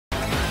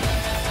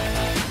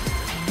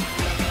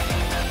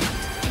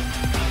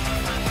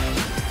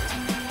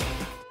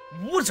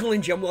What's going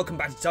on, Jim? Welcome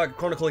back to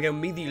Chronicle again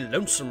with me, the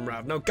Lonesome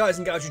Rav. Now, guys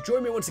and gals, you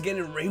join me once again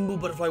in Rainbow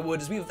Butterfly Wood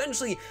as we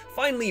eventually,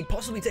 finally,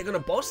 possibly take on a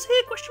boss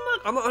here, question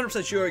mark? I'm not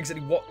 100% sure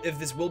exactly if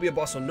this will be a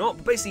boss or not,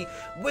 but basically,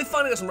 we're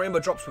finding out some rainbow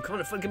drops. We're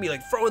kind of going to be,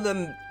 like, throwing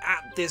them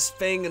at this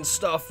thing and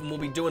stuff, and we'll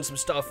be doing some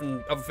stuff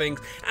and other things,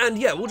 and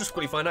yeah, we'll just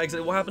quickly find out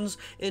exactly what happens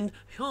in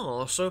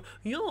here, so,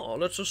 yeah,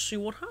 let's just see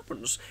what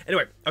happens.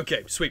 Anyway,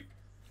 okay, sweet.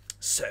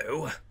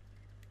 So,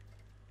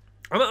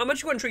 I'm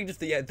actually quite intrigued if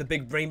the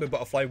big rainbow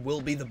butterfly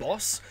will be the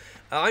boss.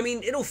 I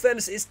mean, in all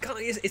fairness, it's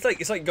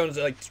like going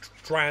to like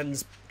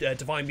Dran's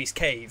Divine Beast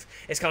cave.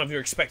 It's kind of you're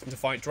expecting to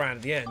fight Dran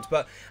at the end,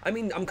 but I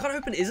mean, I'm kind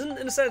of hoping it isn't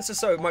in a sense,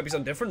 so it might be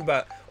something different,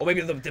 but or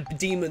maybe the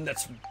demon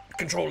that's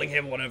controlling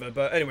him, or whatever.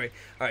 But anyway,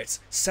 all right,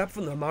 sap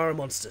from the Mara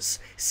monsters,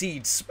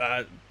 seeds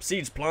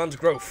plant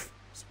growth.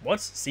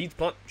 What? Seeds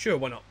plant? Sure,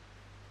 why not?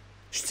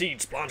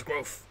 Seeds plant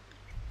growth.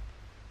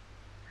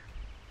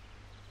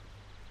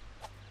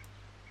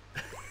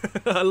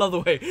 I love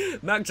the way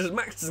Max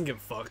doesn't give a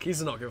fuck.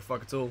 He's not give a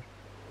fuck at all.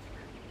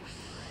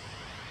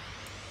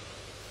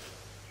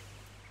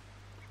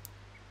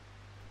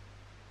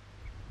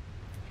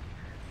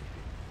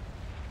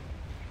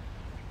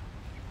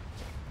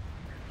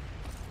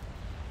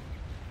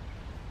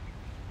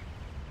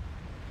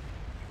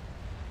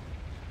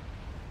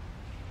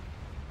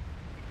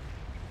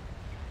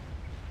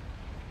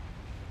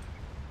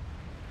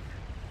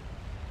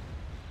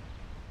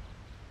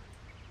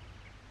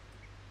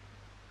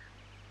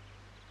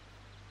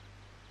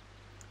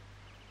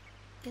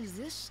 Is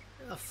this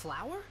a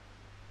flower?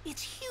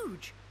 It's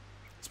huge.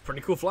 It's a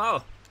pretty cool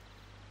flower.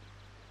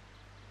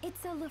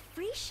 It's a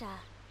Lafretia.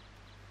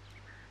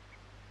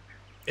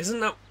 Isn't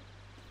that?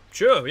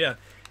 Sure, yeah.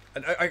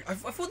 And I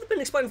thought they'd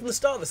been explained from the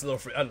start. This little,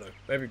 I don't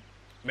know.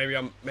 Maybe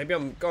I'm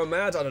going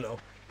mad. I don't know.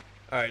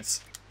 All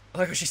right. I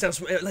like how she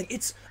sounds like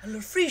it's a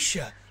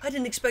Lafretia. I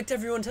didn't expect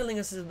everyone telling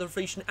us it's a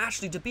Lafretia and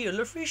Ashley to be a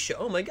Lafretia.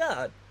 Oh my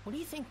god. What do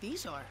you think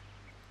these are?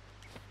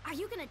 Are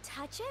you gonna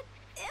touch it?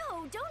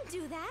 Ew! Don't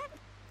do that.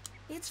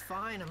 It's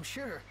fine, I'm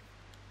sure.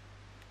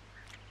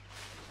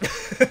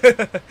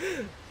 It's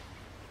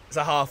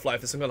a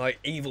Half-Life. There's some kind of like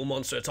evil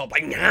monster at the top,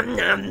 like nom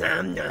nom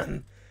nom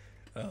nom.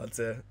 Oh,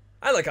 it's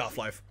I like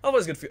Half-Life.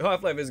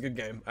 Half-Life is a good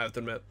game, I have to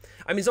admit.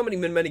 I mean, so many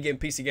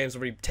PC games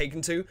I've already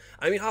taken to.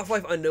 I mean,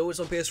 Half-Life, I know it's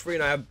on PS3,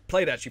 and I have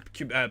played actually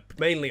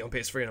mainly on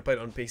PS3, and I played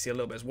it on PC a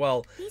little bit as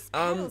well. These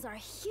petals are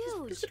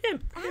huge. It's a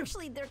good game.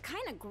 Actually, they're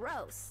kind of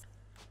gross.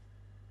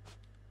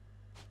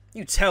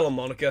 You tell her,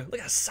 Monica.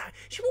 Look at that.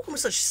 She's walking with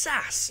such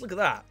sass. Look at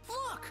that.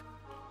 Look!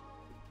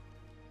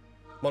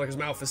 Monica's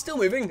mouth is still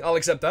moving. I'll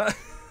accept that.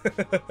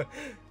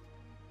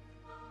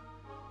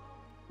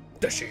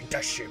 Dashi,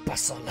 dashi,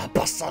 basala,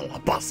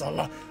 basala,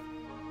 basala.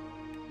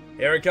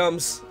 Here it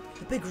comes.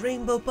 The big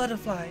rainbow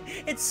butterfly.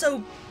 It's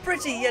so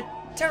pretty yet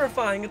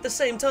terrifying at the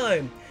same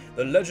time.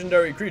 The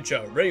legendary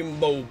creature,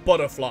 rainbow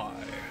butterfly.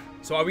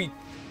 So are we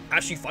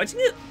actually fighting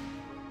it?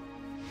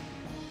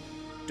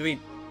 Do we...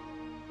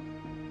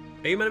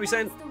 Are you meant to be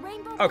saying?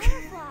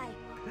 Okay.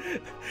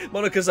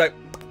 Monica's like,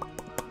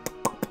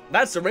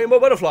 that's the rainbow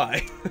butterfly.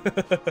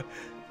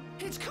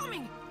 It's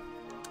coming.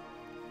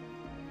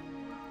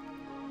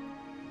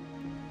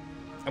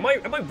 Am I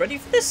ready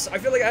for this? I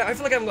feel like I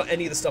haven't got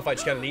any of the stuff I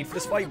actually kind of need for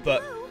this fight,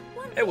 but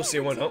hey, we'll see.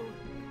 Why not?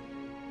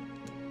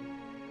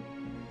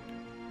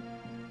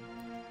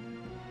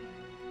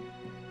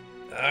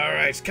 All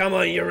right, come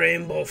on, you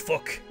rainbow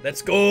fuck.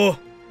 Let's go.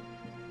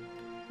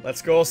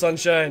 Let's go,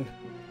 sunshine.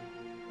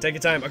 Take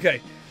your time.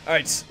 Okay. All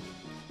right, so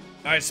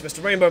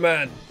Mr. Rainbow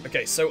Man.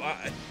 Okay, so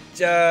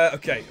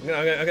okay,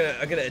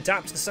 I'm gonna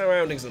adapt to the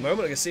surroundings at the moment.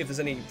 I'm gonna see if there's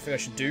anything I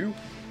should do.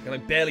 I can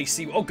like barely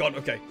see. Oh God.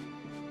 Okay.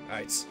 All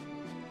right.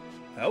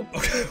 Oh.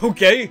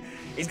 Okay.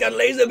 He's got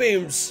laser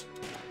beams.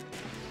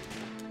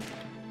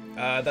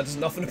 That does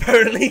nothing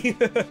apparently.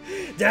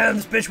 Damn,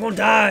 this bitch won't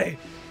die.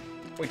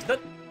 Wait, did that?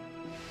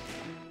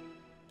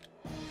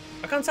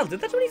 I can't tell.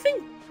 Did that do anything?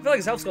 I feel like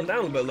his health's gone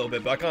down a little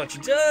bit, but I can't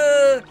actually.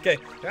 Okay.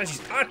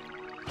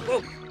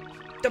 Whoa!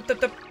 Dup, dup,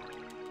 dup.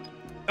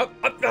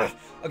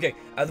 Okay,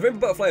 the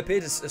rainbow butterfly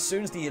appeared as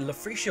soon as the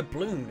Lafretia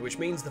bloomed, which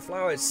means the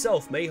flower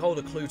itself may hold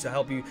a clue to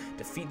help you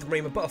defeat the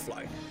rainbow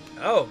butterfly.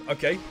 Oh,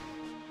 okay.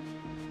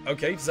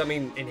 Okay, does that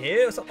mean in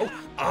here or something?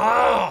 Oh,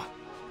 ah!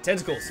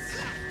 Tentacles.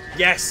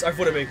 Yes, I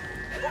thought it'd be.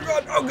 Oh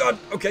god, oh god,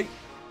 okay.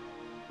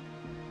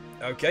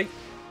 Okay, I'm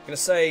gonna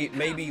say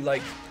maybe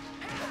like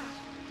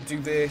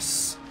do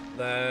this,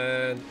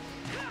 then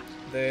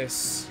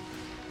this,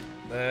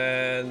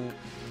 then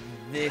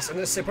this. I'm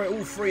gonna separate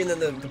all three, and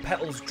then the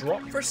petals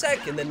drop for a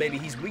sec, and then maybe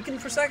he's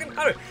weakened for a second.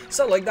 I don't know,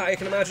 something like that. I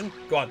can imagine.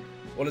 Go on.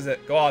 What is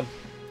it? Go on.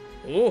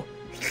 Oh,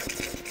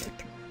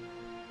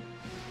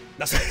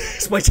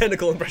 that's my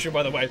tentacle impression,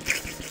 by the way.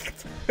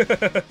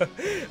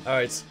 All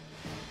right.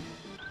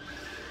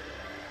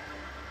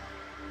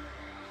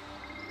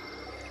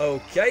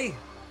 Okay.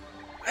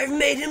 I've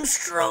made him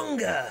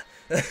stronger.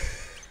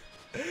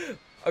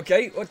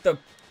 Okay. What the?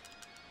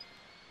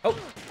 Oh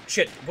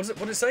shit! What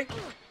did it say?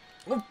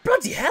 Oh,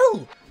 bloody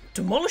hell!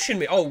 Demolishing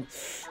me! Oh,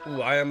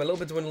 ooh, I am a little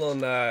bit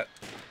dwindling on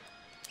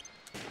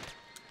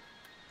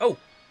Oh.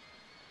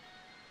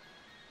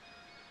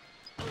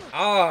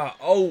 Ah,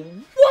 oh,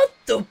 what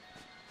the...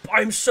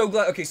 I'm so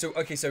glad... Okay, so,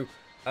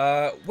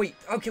 wait,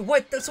 okay,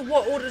 what? So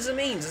what order does it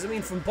mean? Does it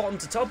mean from bottom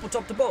to top or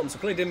top to bottom? So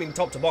clearly it didn't mean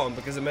top to bottom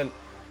because it meant...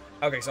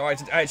 Okay, so I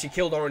actually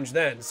killed orange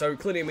then. So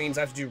clearly it means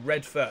I have to do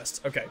red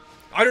first. Okay.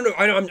 I don't know,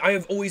 I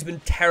have always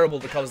been terrible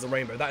at the colours of the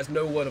rainbow. That is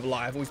no word of a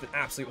lie. I've always been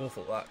absolutely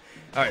awful at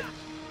that. Alright.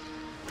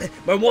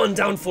 My one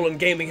downfall in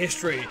gaming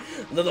history.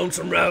 The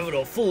Lonesome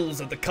Ravidor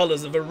falls at the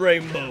colours of a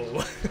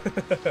rainbow.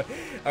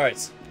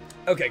 Alright.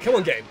 Okay, come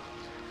on, game.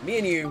 Me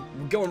and you,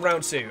 we're going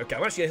round 2. Okay,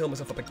 I'm actually going to heal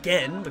myself up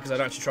again, because I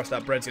don't actually trust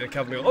that bread's going to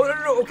cover me. Oh,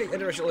 no, okay, I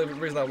didn't actually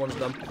realize that one's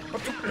done.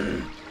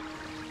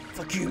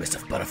 Fuck you,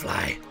 Mr.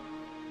 Butterfly.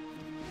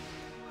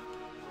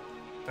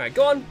 Alright,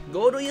 go on.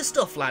 Go do your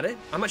stuff, laddie.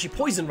 I'm actually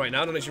poisoned right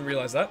now, I don't actually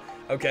realise that.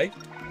 Okay,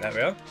 there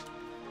we are.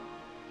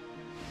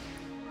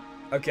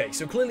 Okay,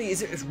 so clearly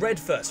it's red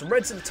first. So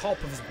red's at the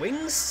top of his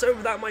wings, so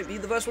that might be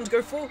the first one to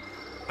go for.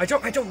 I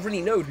don't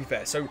really know, to be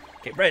fair. So,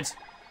 okay, red.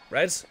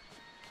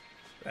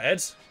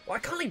 Why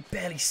can't I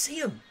barely see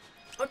him?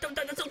 Oh,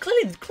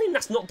 clearly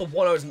that's not the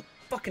one I was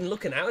fucking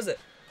looking at, is it?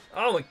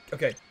 Oh my,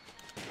 okay.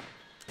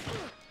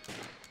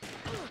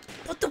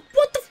 What the?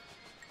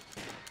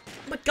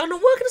 My gun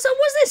not working, so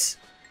what's this?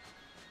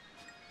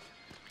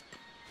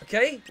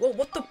 Okay, well,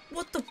 what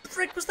the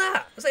frick was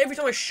that? Was that every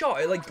time I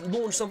shot, it like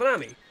launched something at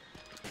me?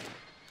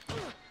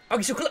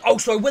 Okay, so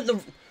so I went the...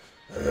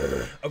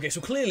 Okay,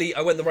 so clearly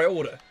I went the right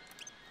order.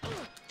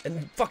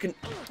 And fucking...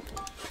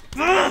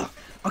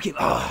 Okay,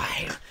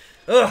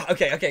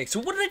 okay, so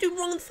what did I do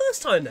wrong the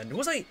first time then?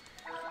 Was I...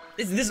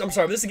 I'm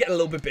sorry, but this is getting a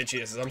little bit bitchy,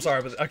 this is, I'm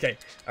sorry, but... Okay,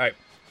 alright.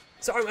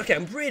 So,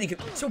 I'm really...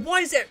 So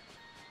why is there...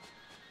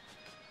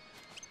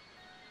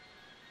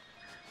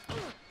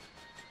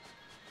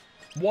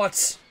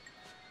 What?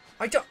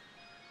 I don't...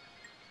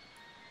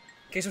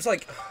 Okay, so it's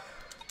like...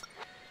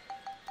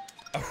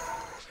 Oh.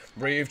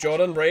 Brave,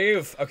 Jordan,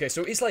 brave. Okay,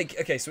 so it's like...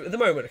 Okay, so at the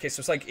moment, okay, so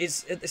it's like... It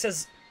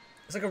says...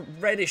 It's like a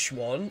reddish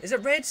one. Is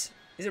it red?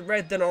 Is it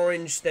red, then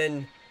orange,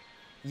 then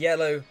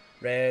yellow,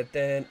 red,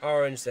 then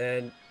orange,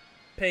 then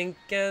pink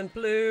and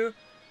blue,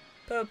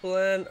 purple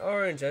and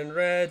orange and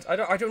red? I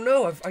don't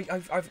know. I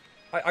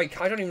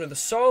don't even know the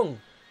song.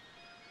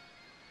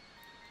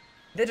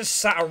 They just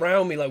sat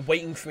around me, like,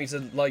 waiting for me to,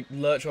 like,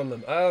 lurch on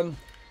them.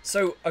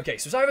 So, okay,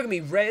 so it's either going to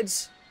be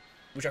reds,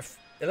 which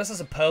unless that's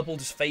a purple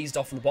just phased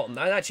off from the bottom.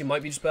 That actually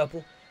might be just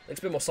purple. Looks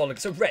a bit more solid.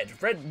 So red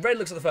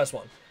looks like the first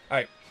one.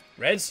 Alright,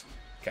 reds.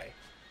 Okay.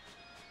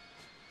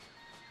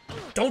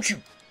 Don't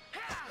you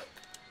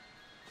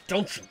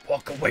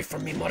walk away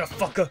from me,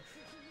 motherfucker.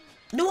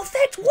 No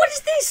effect. What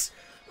is this?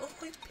 Oh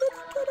my god,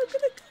 I'm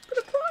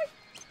gonna cry.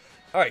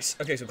 Alright,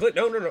 okay, so click.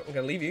 No, I'm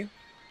gonna leave you.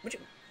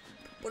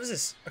 What is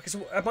this? Okay,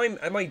 so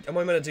am I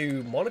gonna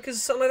do Monica's or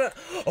something like that?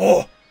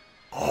 Oh!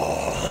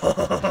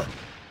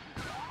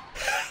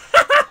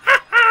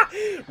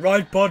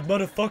 Right, pod,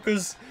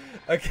 motherfuckers.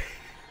 Okay.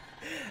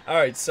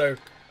 Alright, so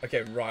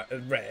okay, right,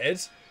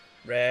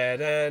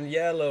 red and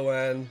yellow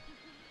and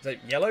is that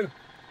yellow?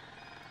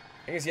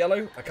 I think it's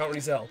yellow. I can't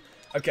really tell.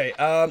 Okay,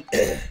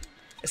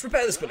 let's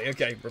repair this bully.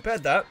 Okay,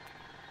 repaired that.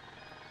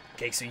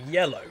 Okay, so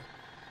yellow.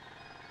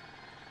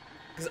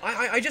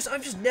 Because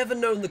I've just never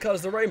known the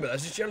colours of the rainbow.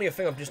 That's just generally a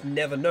thing I've just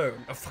never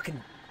known. I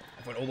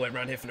went all the way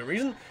around here for no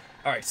reason.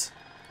 Alright.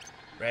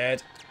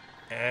 Red.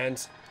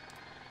 And...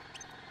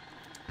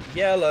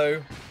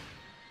 yellow.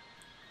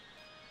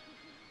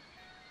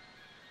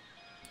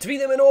 To be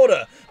them in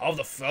order of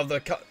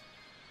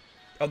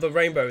the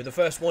rainbow. The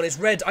first one is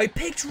red. I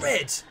picked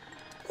red.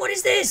 What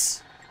is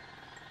this?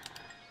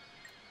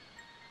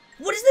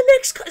 What is the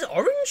next colour? Is it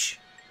orange?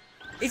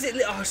 Is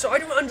it? Oh, so I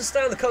don't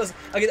understand the colours.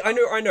 Okay, I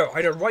know.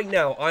 Right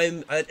now,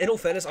 in all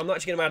fairness, I'm not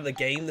actually getting mad at the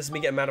game. This is me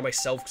getting mad at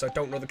myself because I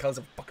don't know the colours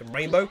of fucking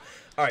rainbow.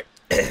 All right,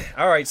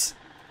 all right.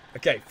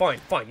 Okay, fine.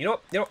 You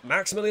know what?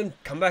 Maximilian,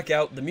 come back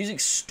out. The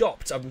music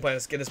stopped. I've been playing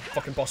this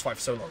fucking boss fight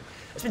for so long.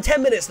 It's been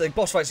 10 minutes of the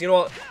boss fight. So you know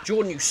what,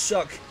 Jordan, you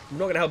suck. I'm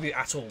not gonna help you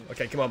at all.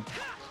 Okay, come on.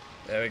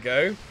 There we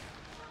go.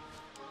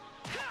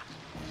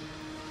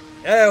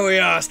 There we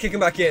are. Let's kick him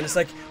back in. It's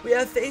like, we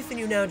have faith in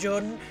you now,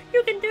 Jordan.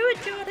 You can do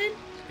it, Jordan.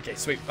 Okay,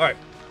 sweet. All right.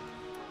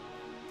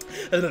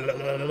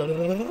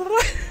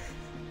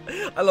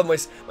 I love my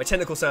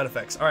technical sound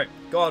effects. All right,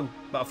 go on,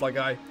 butterfly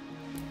guy.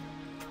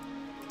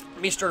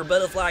 Mr.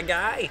 Butterfly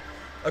guy.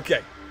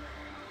 Okay.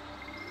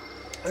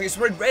 Okay,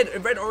 so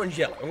red, orange,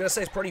 yellow. I'm gonna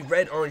say it's probably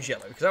red, orange,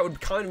 yellow because that would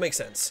kind of make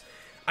sense.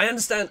 I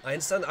understand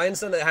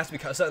that it has to be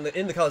certain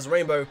in the colors of the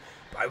rainbow,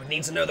 but I would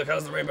need to know the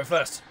colors of the rainbow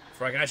first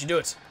before I can actually do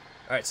it.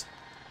 All right.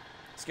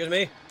 Excuse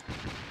me.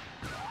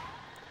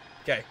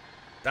 Okay,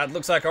 that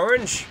looks like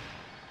orange.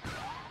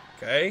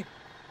 Okay.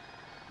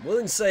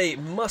 Willing to say it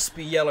must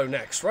be yellow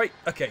next, right?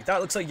 Okay,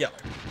 that looks like yellow.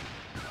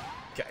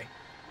 Okay.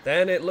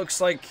 Then it looks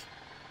like...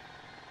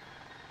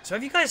 So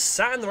have you guys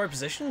sat in the right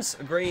positions?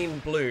 Green,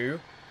 blue,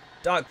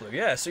 dark blue.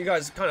 Yeah, so you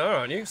guys kind of are,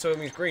 aren't you? So it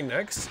means green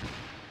next.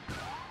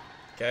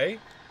 Okay.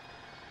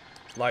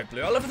 Light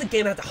blue. I love how the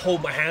game had to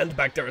hold my hand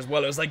back there as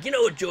well. It was like, you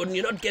know what, Jordan,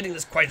 you're not getting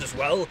this quite as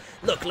well.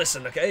 Look,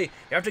 listen, okay?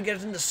 You have to get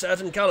it into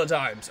certain color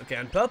times. Okay,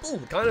 and purple?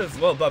 Kind of,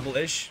 well,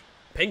 purple-ish.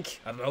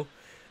 Pink? I don't know.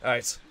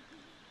 Alright.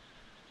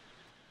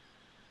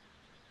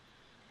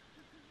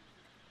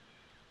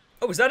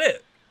 Oh, is that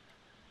it?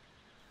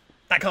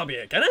 That can't be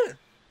it, can it?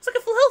 It's like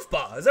a full health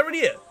bar. Is that really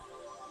it?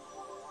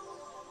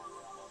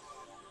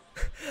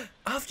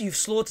 After you've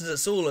slaughtered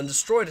us all and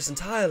destroyed us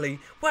entirely,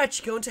 we're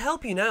actually going to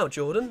help you now,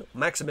 Jordan.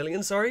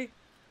 Maximilian, sorry.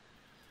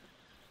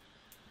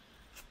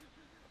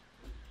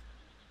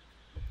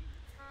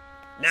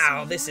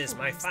 Now, this is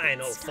my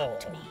final form.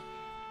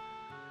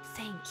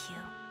 Thank you.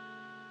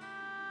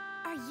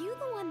 Are you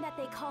the one that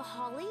they call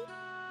Holly?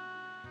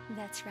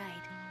 That's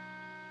right.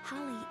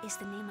 Holly is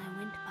the name I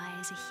went by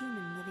as a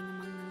human living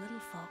among the little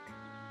folk.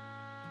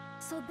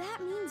 So that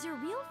means your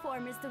real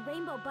form is the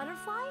rainbow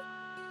butterfly?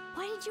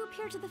 Why did you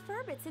appear to the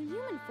Furbits in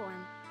human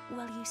form?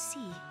 Well, you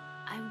see,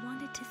 I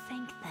wanted to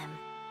thank them.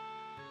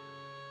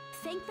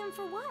 Thank them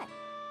for what?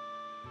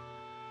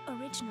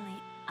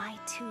 Originally, I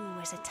too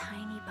was a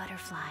tiny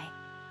butterfly.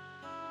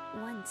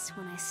 Once,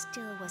 when I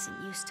still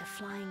wasn't used to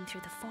flying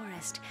through the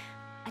forest,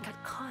 I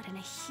got caught in a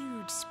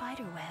huge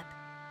spider web.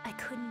 I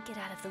couldn't get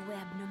out of the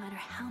web no matter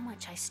how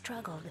much I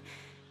struggled.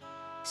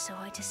 So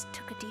I just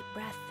took a deep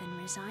breath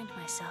and resigned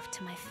myself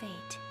to my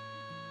fate.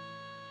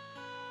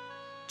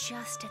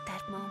 Just at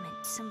that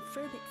moment, some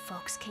Furbit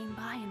folks came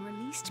by and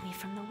released me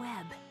from the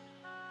web.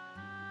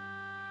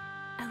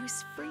 I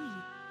was free.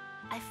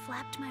 I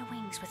flapped my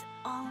wings with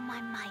all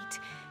my might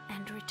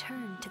and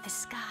returned to the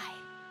sky.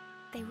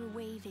 They were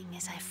waving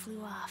as I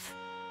flew off.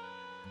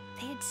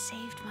 They had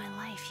saved my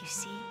life, you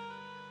see.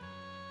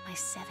 My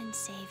 7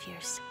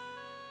 saviors.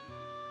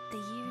 The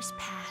years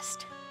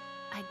passed.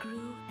 I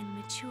grew and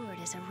matured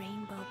as a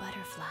rainbow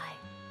butterfly.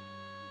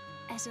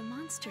 As a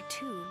monster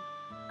too,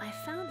 I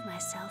found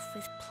myself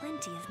with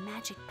plenty of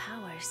magic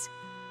powers.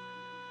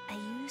 I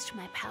used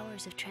my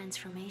powers of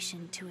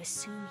transformation to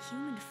assume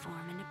human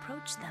form and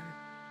approach them.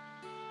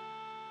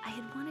 I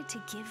had wanted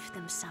to give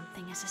them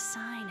something as a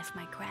sign of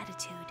my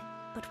gratitude,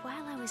 but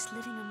while I was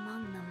living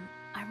among them,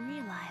 I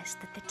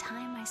realized that the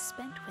time I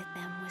spent with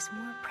them was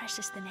more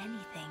precious than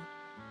anything.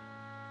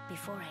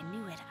 Before I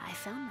knew it, I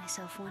found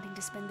myself wanting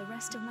to spend the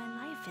rest of my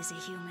life as a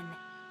human.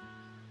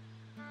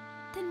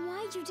 Then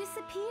why'd you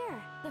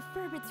disappear? The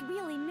Furbits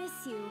really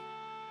miss you.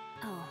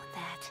 Oh,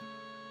 that.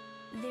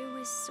 There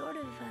was sort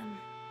of,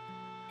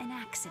 an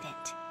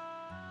accident.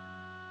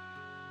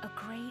 A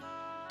great,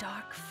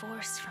 dark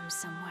force from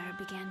somewhere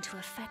began to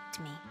affect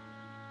me.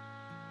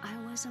 I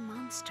was a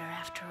monster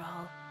after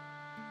all.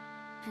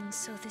 And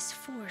so this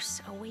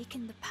force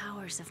awakened the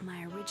powers of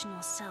my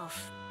original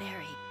self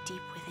buried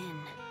deep within.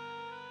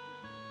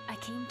 I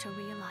came to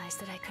realize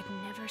that I could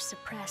never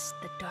suppress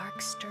the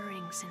dark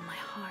stirrings in my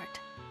heart.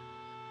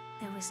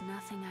 There was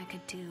nothing I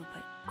could do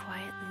but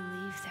quietly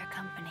leave their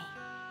company.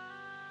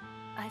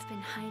 I've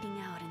been hiding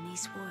out in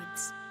these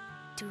woods,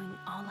 doing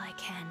all I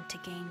can to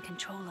gain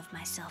control of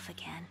myself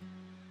again.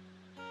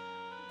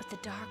 But the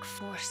dark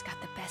force got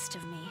the best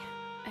of me,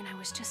 and I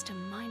was just a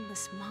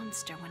mindless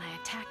monster when I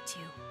attacked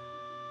you.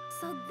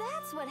 So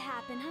that's what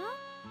happened, huh?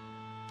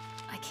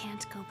 I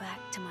can't go back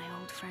to my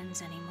old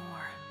friends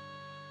anymore.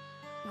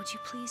 Would you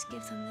please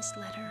give them this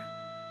letter?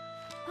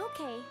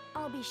 Okay,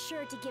 I'll be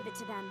sure to give it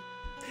to them.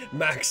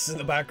 Max in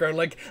the background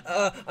like,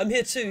 I'm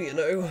here too, you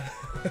know.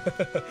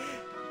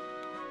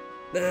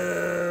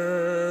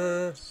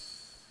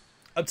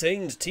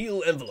 Obtained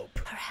teal envelope.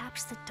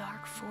 Perhaps the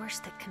dark force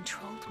that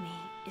controlled me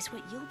is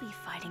what you'll be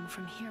fighting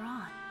from here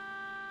on.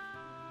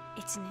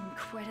 It's an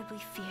incredibly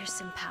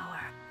fearsome power.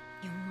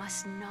 You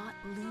must not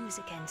lose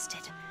against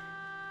it.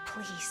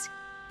 Please,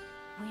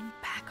 win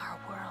back our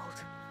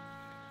world.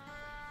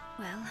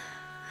 Well,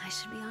 I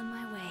should be on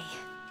my way.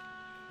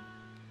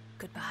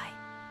 Goodbye.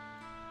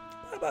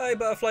 Bye-bye,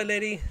 butterfly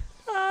lady.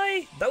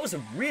 Bye. That was a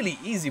really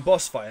easy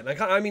boss fight.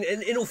 And I mean,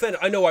 in all fairness,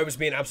 I know I was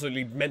being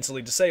absolutely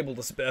mentally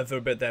disabled for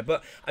a bit there,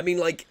 but I mean,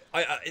 like,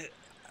 I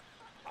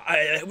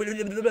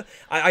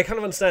kind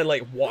of understand,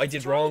 like, what I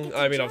did wrong.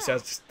 I mean,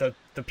 obviously, that's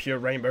the pure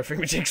rainbow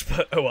thingamajigs,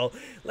 but oh well.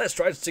 Let's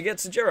try to get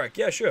to Jerak.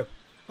 Yeah, sure.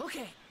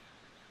 Okay.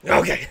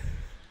 Okay.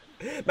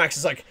 Max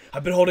is like,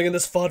 I've been holding in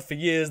this fart for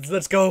years.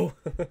 Let's go.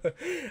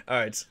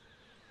 Alright.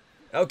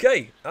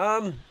 Okay.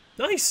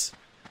 Nice.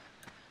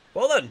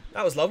 Well then,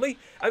 that was lovely.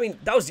 I mean,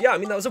 that was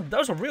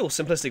a real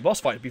simplistic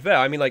boss fight, to be fair.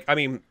 I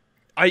mean,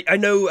 I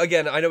know,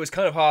 again, I know it's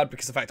kind of hard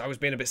because of the fact I was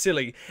being a bit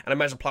silly, and I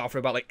managed to plow through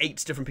about, like,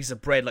 8 different pieces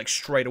of bread, like,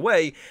 straight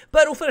away.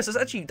 But in all fairness,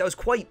 that was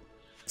quite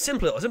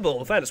simple in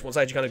all fairness, once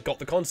I actually kind of got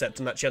the concept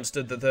and actually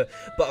understood that the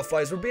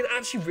butterflies were being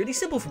actually really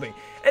simple for me.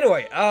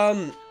 Anyway,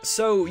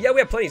 so, yeah, we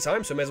have plenty of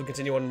time, so I may as well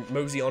continue on,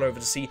 mosey on over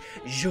to see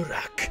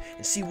Jerak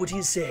and see what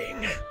he's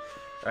saying.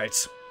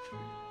 Alright.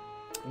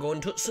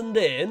 Going to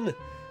Sundane.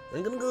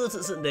 I'm gonna go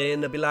to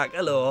Sundane and be like,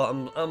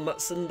 hello, I'm at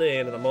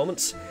Sundane at the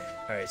moment.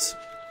 Alright.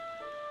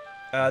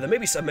 There may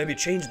be a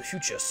change in the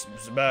future.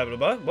 Blah, blah,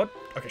 blah. What?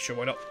 Okay, sure,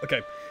 why not?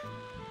 Okay.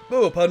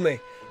 Oh, pardon me.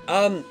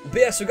 But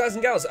yeah, so guys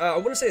and gals, I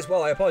want to say as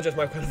well, I apologize for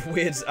my kind of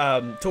weird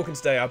talking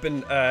today. I've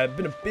been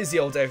a busy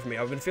old day for me.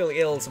 I've been feeling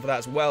ill and stuff like that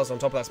as well, so on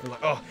top of that, it's been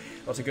like, oh,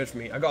 not so good for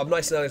me. I got up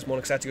nice and early this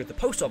morning because I had to go to the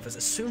post office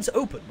as soon as it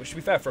opened, which to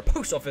be fair, for a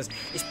post office,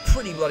 is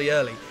pretty bloody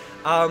early.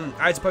 I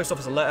had to post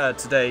office a letter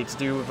today to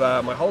do with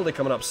my holiday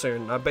coming up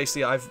soon.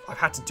 Basically, I've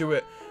had to do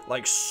it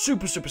like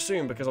super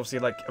soon because obviously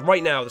like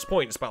right now at this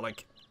point, it's about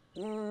like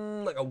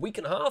a week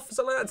and a half or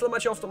something like that until I'm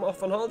actually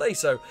off on holiday,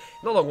 so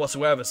not long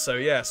whatsoever. So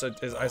yeah, so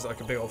it's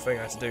like a big old thing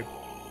I had to do.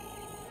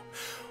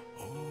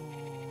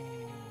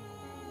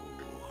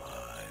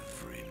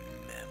 I've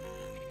remembered.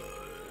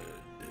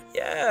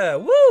 Yeah,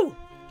 woo!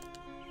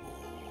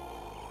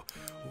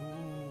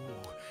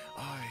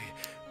 I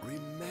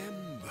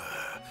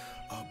remember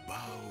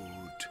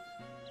about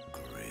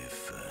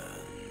Griffin.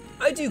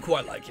 I do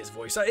quite like his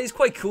voice. It's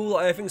quite cool.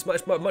 I think it's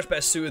much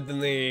better suited than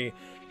the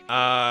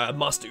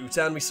Master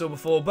Utan we saw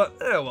before, but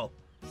oh well.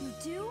 You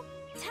do?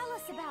 Tell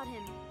us about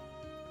him.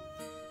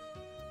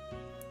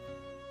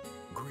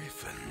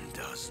 Griffin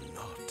does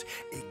not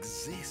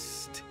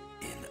exist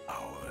in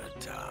our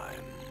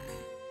time.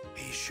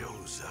 He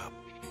shows up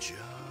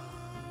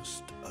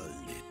just a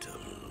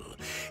little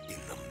in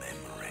the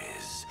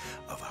memories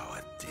of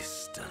our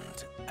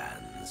distant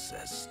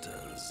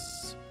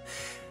ancestors.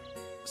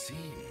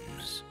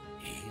 Seems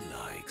he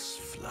likes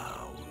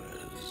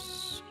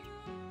flowers.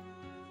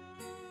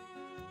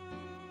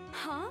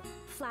 Huh?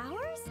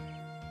 Flowers?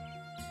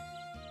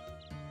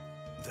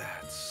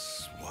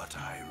 That's what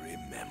I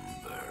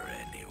remember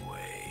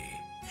anyway.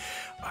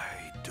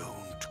 I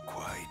don't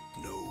quite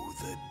know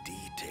the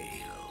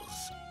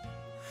details.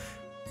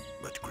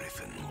 But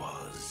Griffin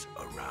was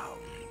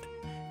around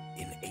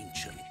in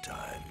ancient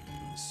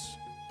times.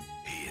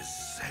 He is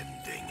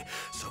sending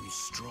some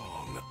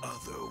strong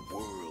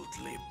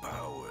otherworldly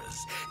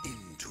powers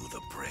into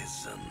the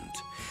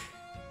present.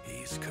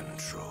 He's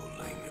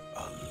controlling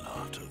a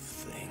lot of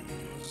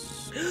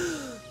things.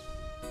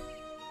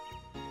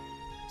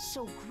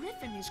 So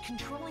Griffin is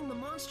controlling the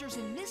monsters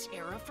in this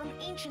era from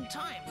ancient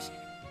times.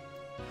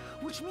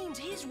 Which means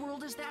his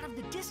world is that of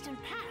the distant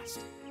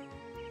past.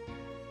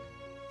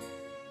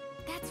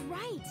 That's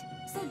right.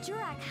 So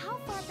Jurak, how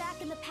far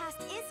back in the past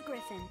is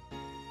Griffin?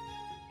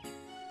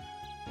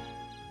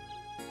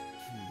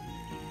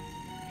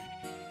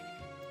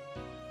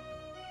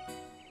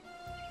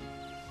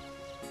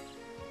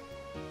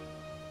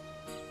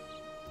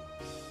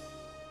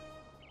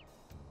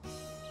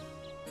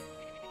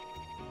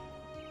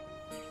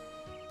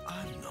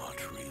 I'm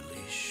not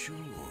really sure.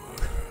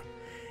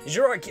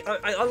 Jurak,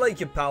 I like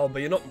your pal,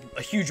 but you're not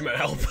a huge amount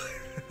of help.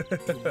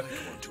 You might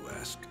want to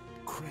ask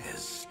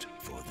Crest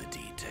for the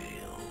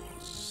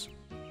details.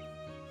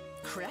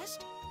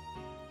 Crest?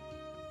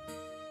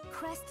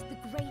 Crest, the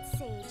great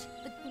sage,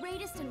 the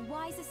greatest and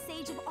wisest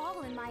sage of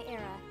all in my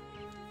era.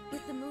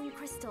 With the moon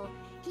crystal,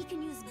 he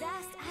can use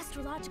vast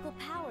astrological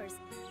powers.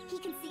 He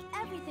can see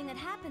everything that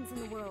happens in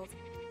the world.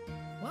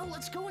 Well,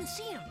 let's go and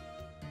see him.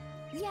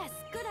 Yes,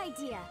 good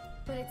idea.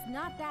 But it's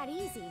not that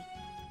easy.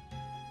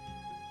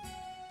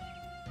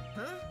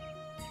 Huh?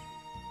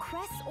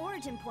 Crest's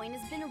origin point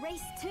has been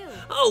erased too.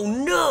 Oh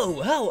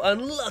no! How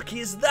unlucky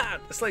is that?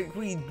 It's like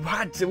we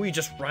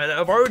just ran out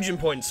of origin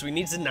points, so we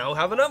need to now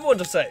have another one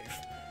to save.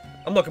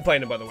 I'm not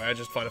complaining, by the way, I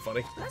just find it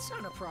funny. That's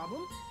not a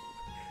problem.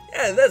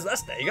 Yeah, there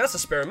you go, that's the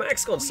Spirit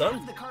Max gone, We son.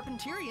 have the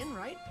Carpenterian,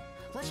 right?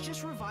 Let's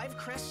just revive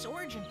Crest's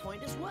origin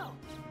point as well.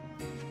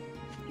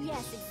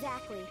 Yes,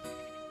 exactly.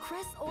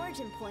 Crest's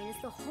origin point is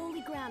the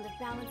holy ground of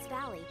Balance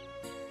Valley.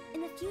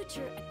 In the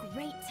future, a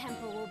great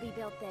temple will be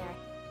built there.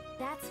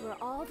 That's where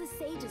all the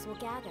sages will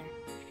gather.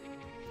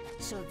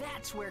 So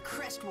that's where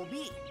Crest will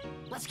be.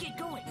 Let's get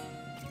going.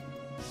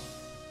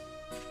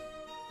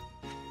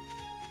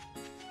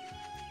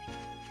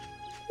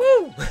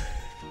 Woo!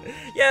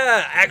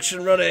 Yeah,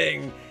 action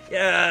running.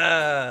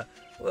 Yeah.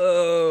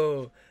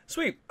 Whoa.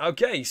 Sweet.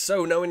 Okay,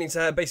 so now we need to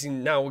have, basically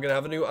now we're gonna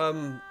have a new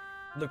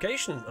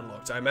location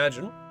unlocked, I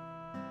imagine.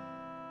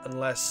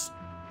 Unless,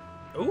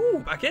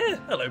 ooh, back here.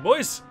 Hello,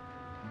 boys.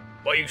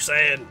 What are you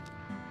saying?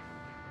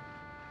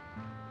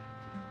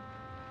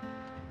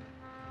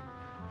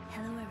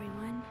 Hello,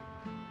 everyone.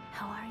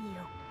 How are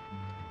you?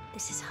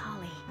 This is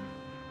Holly.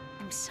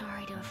 I'm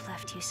sorry to have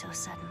left you so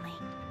suddenly.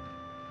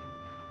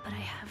 But I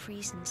have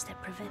reasons that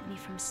prevent me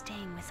from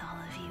staying with all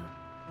of you.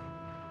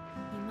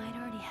 You might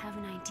already have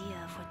an idea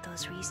of what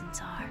those reasons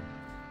are.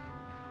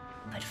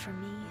 But for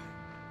me,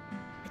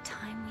 the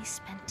time we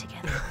spent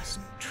together was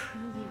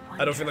truly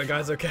wonderful. I don't think that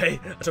guy's okay.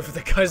 I don't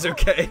think that guy's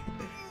okay.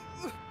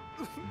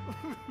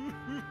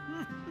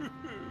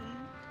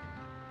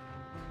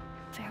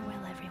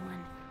 Farewell,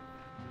 everyone.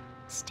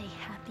 Stay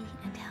happy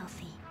and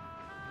healthy.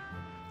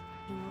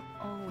 You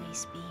will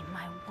always be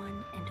my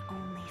one and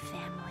only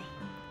family.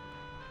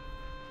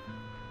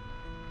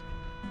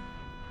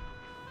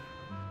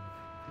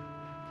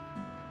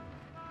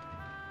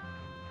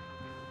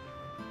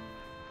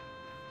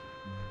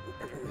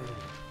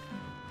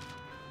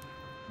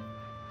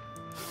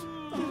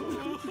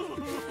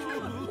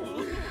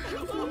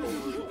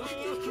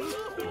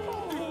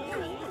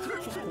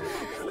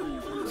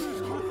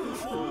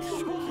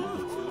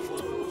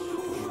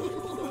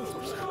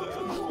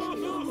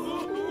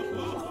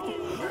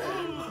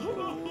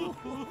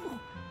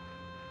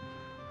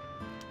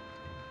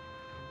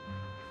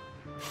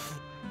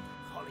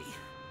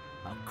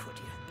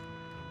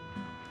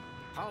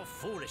 how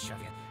foolish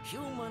of you.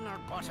 Human or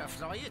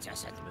butterfly, it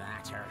doesn't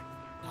matter.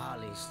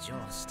 Holly's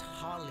just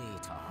Holly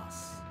to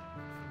us.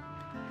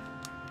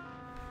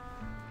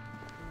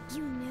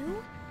 You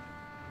knew?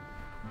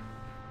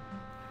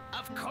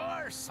 Of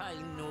course I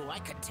knew. I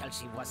could tell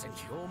she wasn't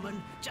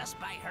human just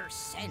by her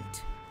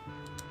scent.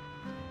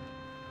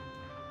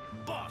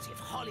 But if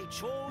Holly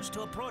chose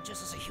to approach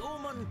us as a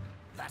human,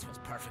 that was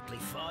perfectly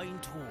fine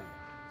too.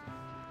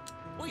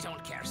 We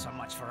don't care so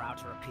much for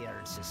outer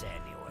appearances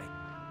anyway.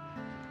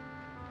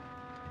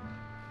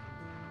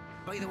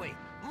 By the way,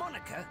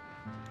 Monica...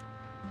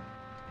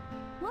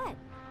 What?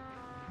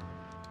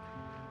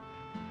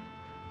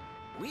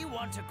 We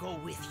want to go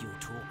with you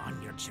two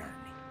on your journey.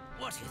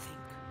 What do you think?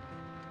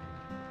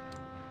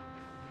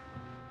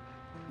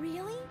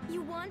 Really?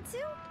 You want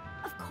to?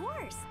 Of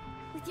course.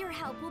 With your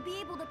help, we'll be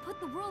able to put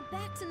the world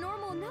back to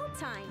normal in no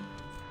time.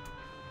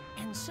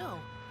 And so,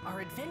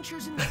 our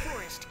adventures in the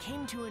forest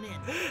came to an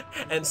end.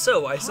 And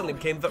so I suddenly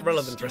Holly, became the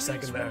relevant for a mysterious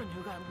second there. woman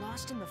who got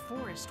lost in the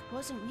forest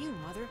wasn't you,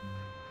 Mother.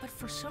 But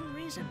for some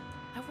reason,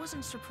 I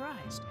wasn't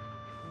surprised.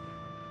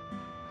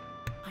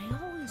 I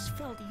always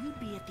felt you'd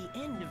be at the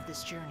end of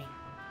this journey.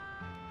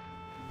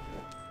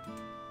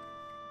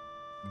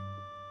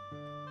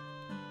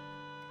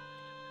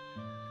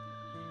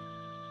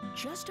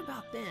 Just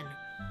about then,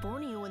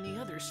 Borneo and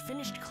the others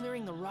finished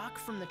clearing the rock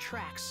from the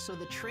tracks so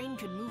the train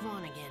could move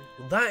on again.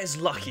 Well, that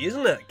is lucky,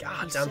 isn't it?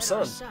 God We damn set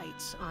our son.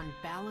 sights on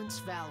Balance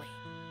Valley.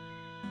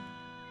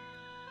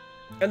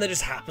 And there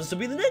just happens to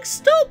be the next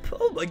stop.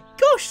 Oh my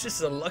gosh, this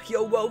is a lucky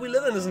old world we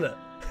live in, isn't it?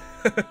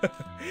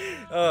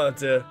 Oh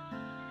dear.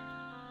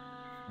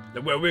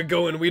 Where we're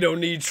going, we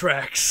don't need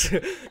tracks.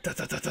 Da,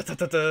 da, da, da,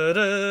 da, da,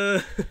 da.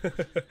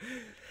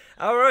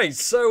 Alright,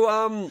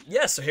 so,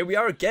 yeah, so here we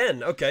are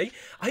again. Okay,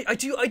 I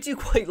do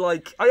quite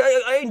like,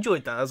 I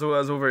enjoyed that as well.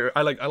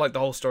 I like the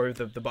whole story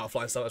with the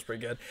butterfly and stuff. That's pretty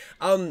good.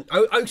 I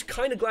was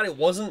kind of glad it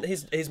wasn't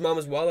his mum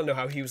as well. I know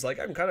how he was like,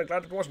 I'm kind of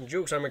glad it wasn't you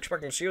because I'm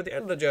expecting to see you at the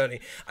end of the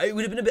journey. It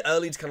would have been a bit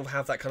early to kind of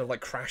have that kind of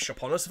like crash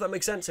upon us, if that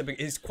makes sense.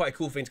 It's quite a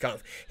cool thing to kind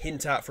of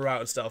hint at throughout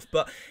and stuff.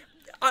 But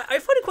I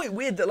find it quite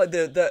weird that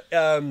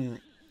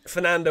like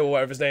Fernando, or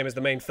whatever his name is,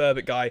 the main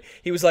Thurbit guy,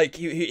 he was like,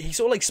 he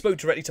sort of like spoke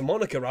directly to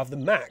Monica rather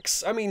than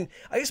Max. I mean,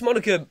 I guess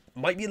Monica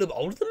might be a little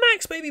older than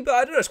Max, maybe, but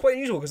I don't know, it's quite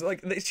unusual, because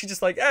like, she's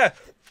just like,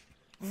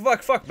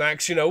 fuck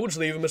Max, you know, we'll just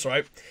leave him, that's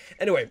right.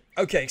 Anyway,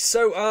 okay,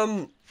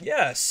 so,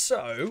 yeah,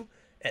 so,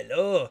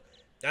 hello,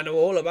 I know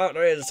all about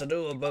there is to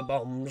do with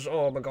bombs,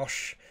 oh my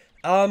gosh.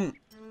 Alright,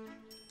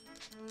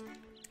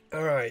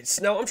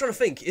 so now I'm trying to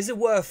think, is it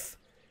worth,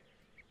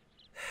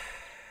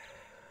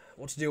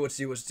 what to do?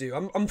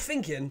 I'm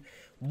thinking,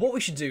 what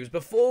we should do is,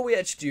 before we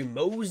actually do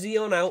mosey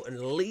on out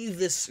and leave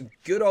this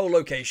good old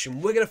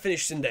location, we're going to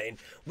finish Sindane.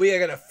 We are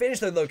going to finish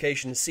the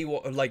location and see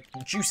what, like,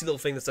 juicy little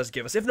thing this does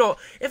give us. If not,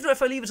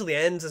 if I leave it till the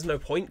end, there's no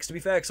point, because to be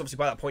fair, because obviously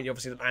by that point,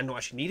 I'm not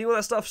actually needing all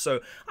that stuff,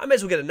 so I may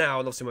as well get it now,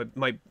 and obviously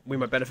we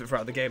might benefit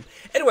throughout the game.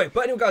 Anyway,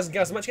 guys, I'm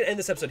actually going to end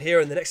this episode here,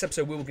 and the next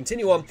episode we will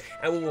continue on,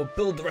 and we will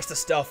build the rest of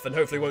the stuff, and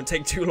hopefully it won't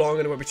take too long,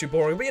 and it won't be too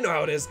boring, but you know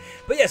how it is.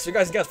 But yeah, so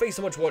guys, thank you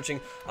so much for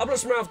watching. I'm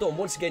TheLonesomeRavidor, and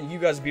once again, you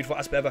guys are beautiful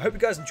as per ever. I hope you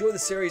guys enjoy the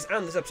series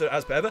and this episode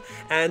as per ever,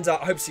 and I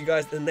hope to see you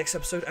guys in the next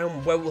episode,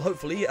 and where we'll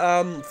hopefully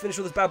finish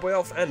all this bad boy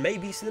off, and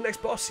maybe see the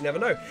next boss, you never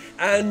know.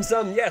 And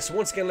yes,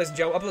 once again, ladies and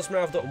gentlemen, I'm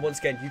TheLonesomeRavidor, and once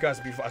again, you guys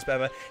are beautiful as per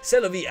ever. C'est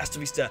la vie, hasta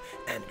vista,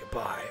 and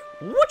goodbye.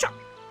 Watch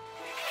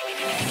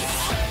out!